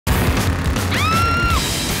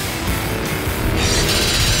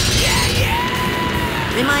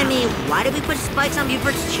Remind me, why did we put spikes on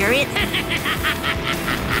Bubert's chariot?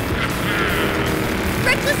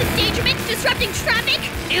 Reckless endangerment, disrupting traffic.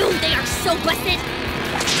 Ew, they are so busted.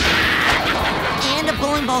 And a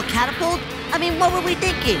bowling ball catapult? I mean, what were we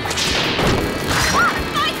thinking?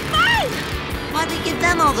 My phone! Why'd we give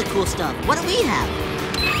them all the cool stuff? What do we have?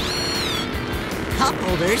 Cup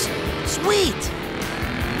holders? Sweet!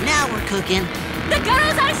 Now we're cooking. The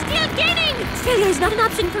girls are still gaining! Failure is not an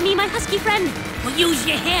option for me, my husky friend. Well, use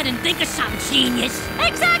your head and think of something, genius.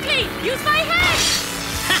 Exactly! Use my head!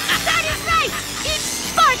 That is right! Eat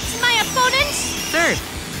sparks, my opponents! Ferb,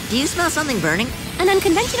 do you smell something burning? An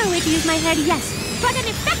unconventional way to use my head, yes. But an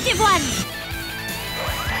effective one!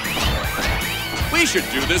 We should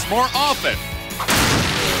do this more often.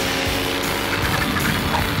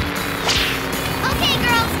 Okay,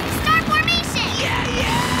 girls, start formation! Yeah!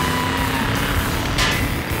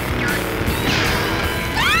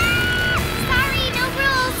 Sorry, no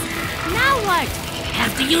rules. Now what?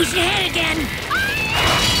 Have to use your head again.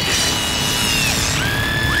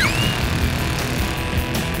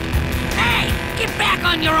 Hey, get back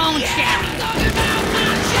on your own chariot.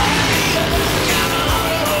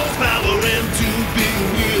 Power and two big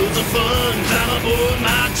wheels of fun. Climb aboard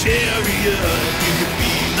my chariot. You can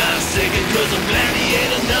be my second, cause I'm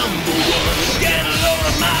gladiator number one. Get a load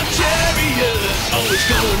of my chariot. Always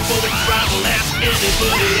going for the throttle. Ask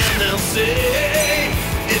anybody and they'll say,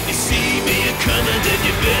 if you see me coming, then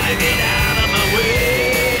you better get out of my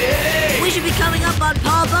way. We should be coming up on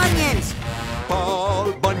Paul Bunyan's.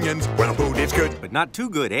 Paul Bunyan's. Well, food is good, but not too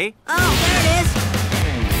good, eh? Oh, there it is.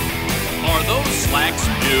 Are those slacks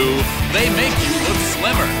new? They make you look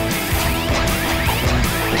slimmer.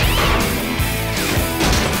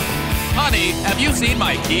 Honey, have you seen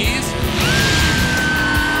my keys?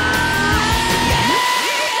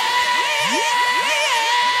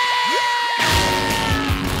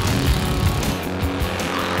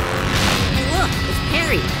 Hey, look, it's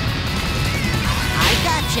Perry. I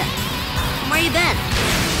gotcha. Where you been?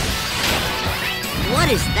 What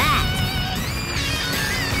is that?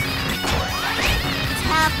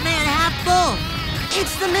 Half man, half bull.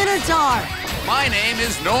 It's the Minotaur. My name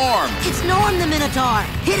is Norm. It's Norm the Minotaur.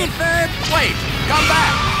 Hit it, Ferb. Wait, come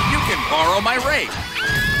back. You can borrow my rake.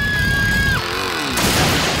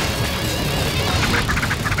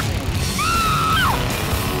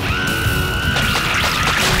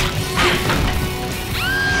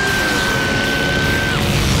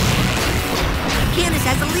 Candace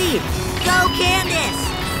has the lead. Go, Candace.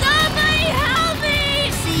 Somebody help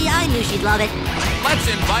me! See, I knew she'd love it. Let's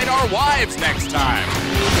invite our wives next time.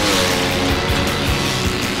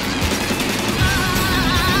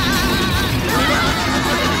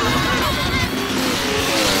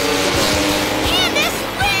 Candace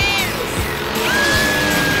wins!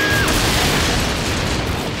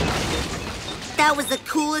 That was the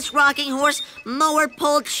coolest rocking horse, mower,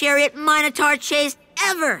 pulled chariot, Minotaur chase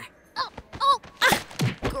ever.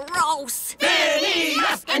 Gross!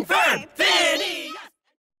 Phineas and Ferb! Phineas!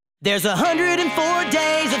 There's 104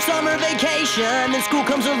 days of summer vacation, and school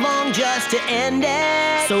comes along just to end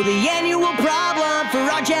it. So the annual problem for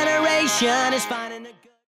our generation is finding a